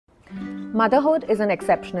Motherhood is an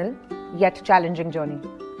exceptional yet challenging journey.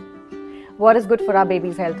 What is good for our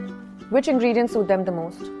baby's health? Which ingredients suit them the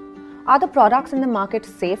most? Are the products in the market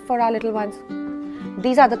safe for our little ones?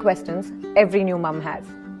 These are the questions every new mum has.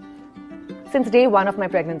 Since day one of my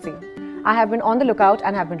pregnancy, I have been on the lookout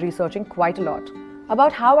and have been researching quite a lot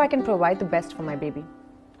about how I can provide the best for my baby.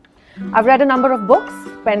 I've read a number of books,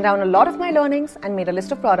 penned down a lot of my learnings, and made a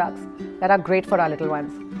list of products that are great for our little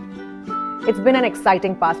ones. It's been an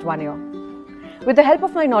exciting past 1 year. With the help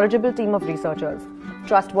of my knowledgeable team of researchers,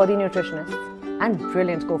 trustworthy nutritionists, and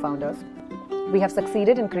brilliant co-founders, we have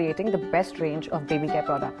succeeded in creating the best range of baby care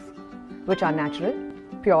products, which are natural,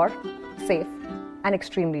 pure, safe, and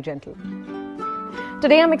extremely gentle.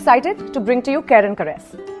 Today I'm excited to bring to you Care &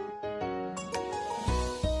 Caress,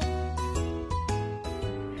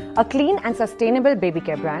 a clean and sustainable baby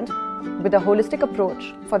care brand with a holistic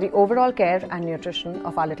approach for the overall care and nutrition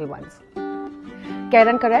of our little ones.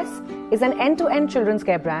 Care & Caress is an end-to-end children's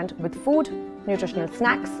care brand with food, nutritional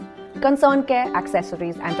snacks, concern care,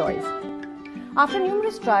 accessories and toys. After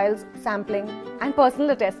numerous trials, sampling and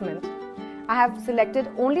personal assessment, I have selected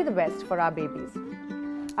only the best for our babies.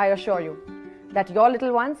 I assure you that your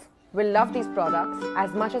little ones will love these products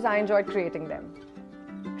as much as I enjoyed creating them.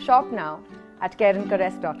 Shop now at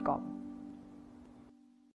careandcaress.com.